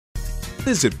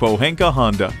Visit Pohanka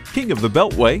Honda, King of the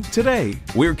Beltway, today.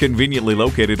 We're conveniently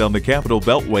located on the Capitol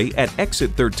Beltway at Exit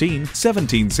 13,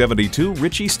 1772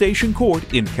 Ritchie Station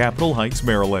Court in Capitol Heights,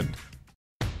 Maryland.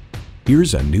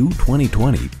 Here's a new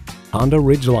 2020 Honda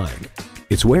Ridgeline.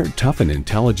 It's where tough and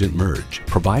intelligent merge,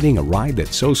 providing a ride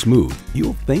that's so smooth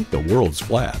you'll think the world's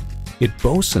flat. It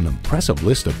boasts an impressive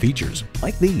list of features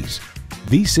like these: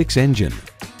 V6 engine,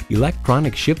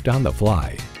 electronic shift on the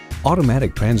fly,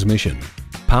 automatic transmission,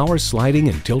 power sliding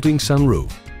and tilting sunroof,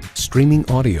 streaming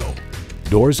audio,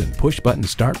 doors and push-button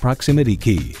start proximity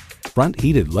key, front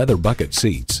heated leather bucket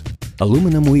seats,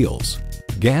 aluminum wheels,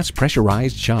 gas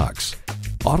pressurized shocks,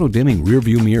 auto-dimming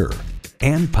rearview mirror,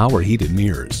 and power heated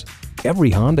mirrors.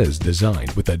 Every Honda is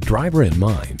designed with the driver in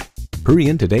mind. Hurry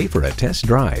in today for a test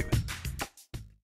drive.